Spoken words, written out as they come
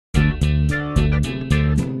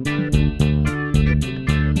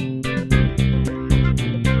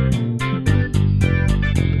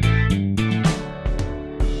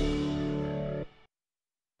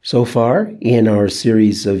So far, in our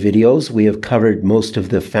series of videos, we have covered most of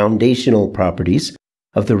the foundational properties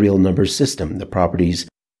of the real number system, the properties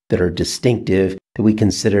that are distinctive, that we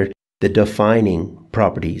consider the defining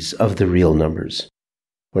properties of the real numbers.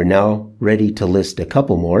 We're now ready to list a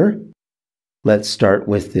couple more. Let's start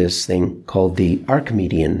with this thing called the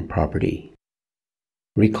Archimedean property.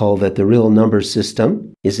 Recall that the real number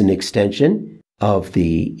system is an extension of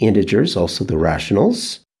the integers, also the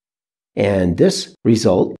rationals. And this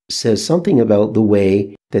result says something about the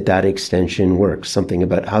way that extension works, something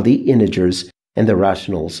about how the integers and the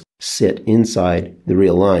rationals sit inside the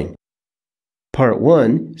real line. Part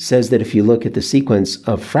 1 says that if you look at the sequence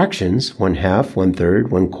of fractions, 1/2, 1/3,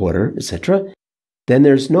 1/4, etc., then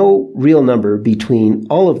there's no real number between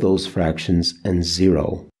all of those fractions and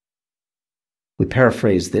 0. We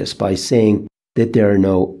paraphrase this by saying that there are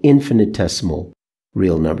no infinitesimal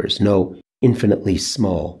real numbers, no infinitely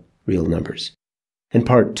small real numbers. And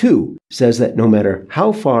part 2 says that no matter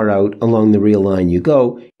how far out along the real line you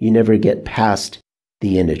go, you never get past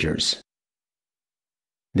the integers.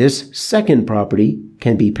 This second property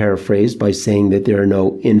can be paraphrased by saying that there are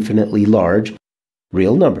no infinitely large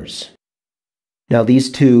real numbers. Now,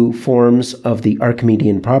 these two forms of the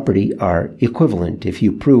Archimedean property are equivalent. If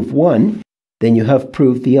you prove one, then you have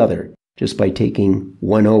proved the other, just by taking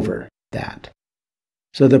 1 over that.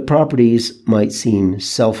 So the properties might seem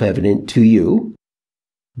self-evident to you,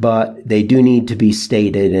 but they do need to be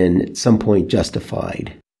stated and at some point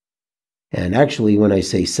justified. And actually, when I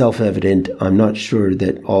say self-evident, I'm not sure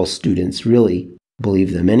that all students really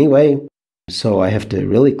believe them anyway, so I have to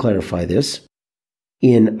really clarify this.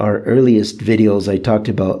 In our earliest videos, I talked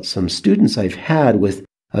about some students I've had with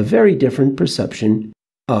a very different perception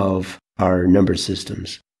of our number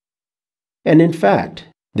systems. And in fact,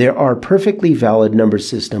 there are perfectly valid number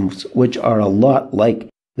systems which are a lot like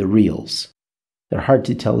the reals. They're hard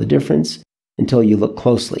to tell the difference until you look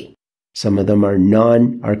closely. Some of them are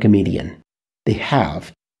non-Archimedean. They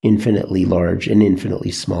have infinitely large and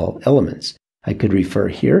infinitely small elements. I could refer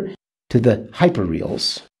here to the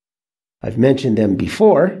hyperreals. I've mentioned them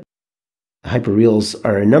before. Hyperreals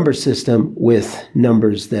are a number system with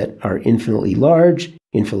numbers that are infinitely large,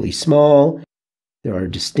 infinitely small. There are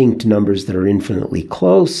distinct numbers that are infinitely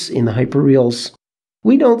close in the hyperreals.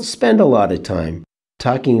 We don't spend a lot of time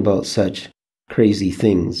talking about such crazy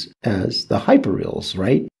things as the hyperreals,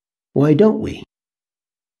 right? Why don't we?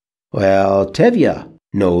 Well, Tevye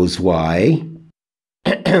knows why.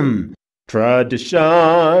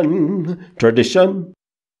 Tradition.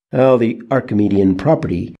 Well, the Archimedean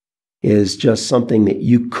property is just something that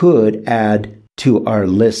you could add to our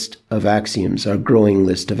list of axioms, our growing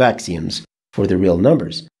list of axioms for the real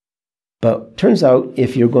numbers. But turns out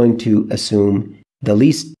if you're going to assume the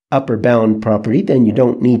least upper bound property, then you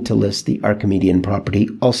don't need to list the Archimedean property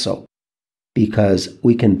also, because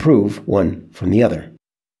we can prove one from the other.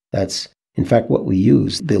 That's, in fact, what we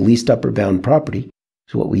use. The least upper bound property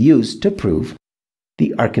is what we use to prove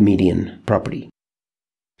the Archimedean property.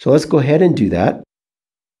 So let's go ahead and do that.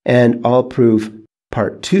 And I'll prove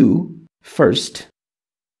part 2 first.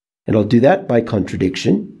 And I'll do that by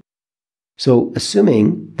contradiction. So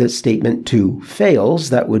assuming that statement 2 fails,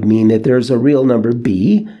 that would mean that there's a real number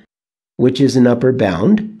b, which is an upper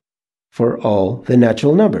bound for all the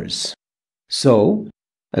natural numbers. So,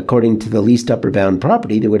 according to the least upper bound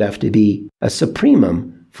property, there would have to be a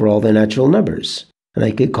supremum for all the natural numbers. And I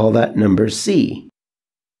could call that number c.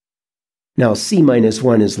 Now, c minus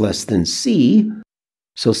 1 is less than c,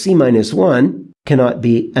 so c minus 1 cannot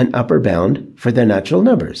be an upper bound for the natural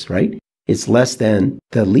numbers, right? It's less than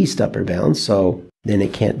the least upper bound, so then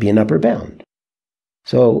it can't be an upper bound.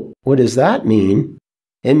 So what does that mean?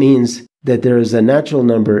 It means that there is a natural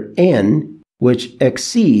number n which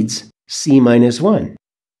exceeds c minus 1.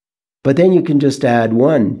 But then you can just add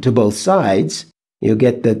 1 to both sides. You'll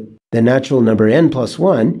get that the natural number n plus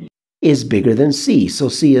 1 is bigger than c, so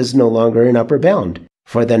c is no longer an upper bound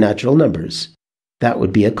for the natural numbers. That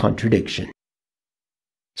would be a contradiction.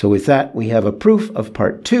 So with that, we have a proof of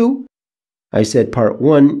part 2. I said part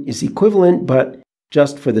 1 is equivalent, but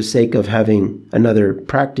just for the sake of having another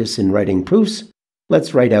practice in writing proofs,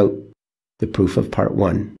 let's write out the proof of part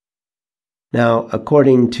 1. Now,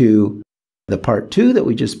 according to the part 2 that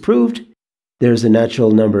we just proved, there's a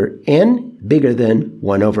natural number n bigger than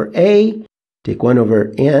 1 over a. Take 1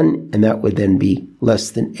 over n, and that would then be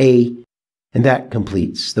less than a, and that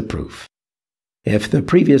completes the proof. If the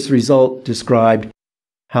previous result described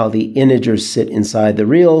how the integers sit inside the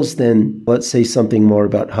reals, then let's say something more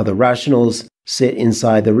about how the rationals sit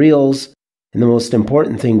inside the reals. And the most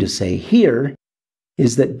important thing to say here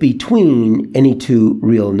is that between any two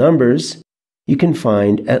real numbers, you can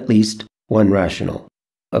find at least one rational.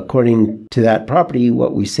 According to that property,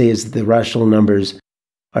 what we say is that the rational numbers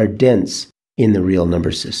are dense in the real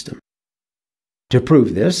number system. To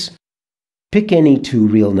prove this, pick any two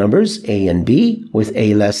real numbers, a and b, with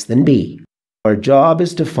a less than b. Our job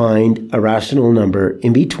is to find a rational number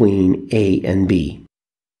in between a and b.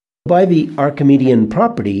 By the Archimedean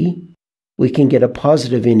property, we can get a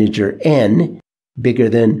positive integer n bigger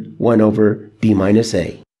than 1 over b minus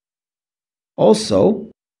a.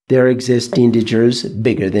 Also, there exist integers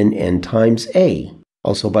bigger than n times a,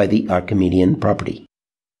 also by the Archimedean property.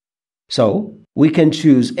 So, we can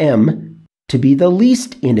choose m to be the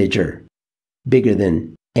least integer bigger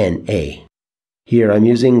than na. Here I'm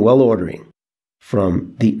using well ordering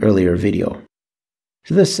from the earlier video.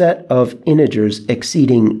 So the set of integers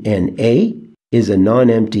exceeding na is a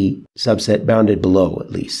non-empty subset bounded below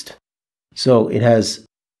at least. So it has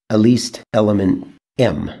a least element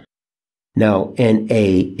m. Now na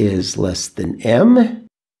is less than m,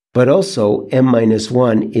 but also m minus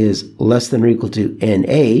 1 is less than or equal to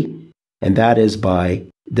na, and that is by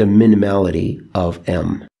the minimality of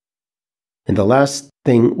m. And the last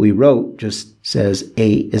thing we wrote just says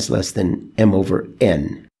a is less than m over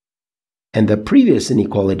n. And the previous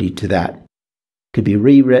inequality to that could be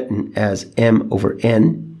rewritten as m over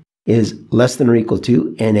n is less than or equal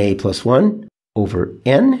to na plus 1 over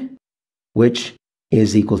n, which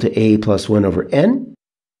is equal to a plus 1 over n,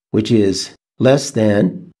 which is less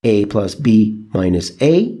than a plus b minus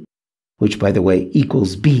a, which, by the way,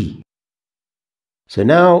 equals b. So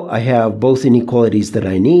now I have both inequalities that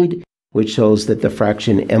I need, which shows that the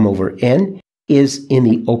fraction m over n is in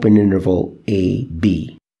the open interval a,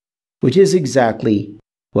 b, which is exactly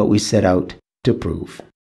what we set out to prove.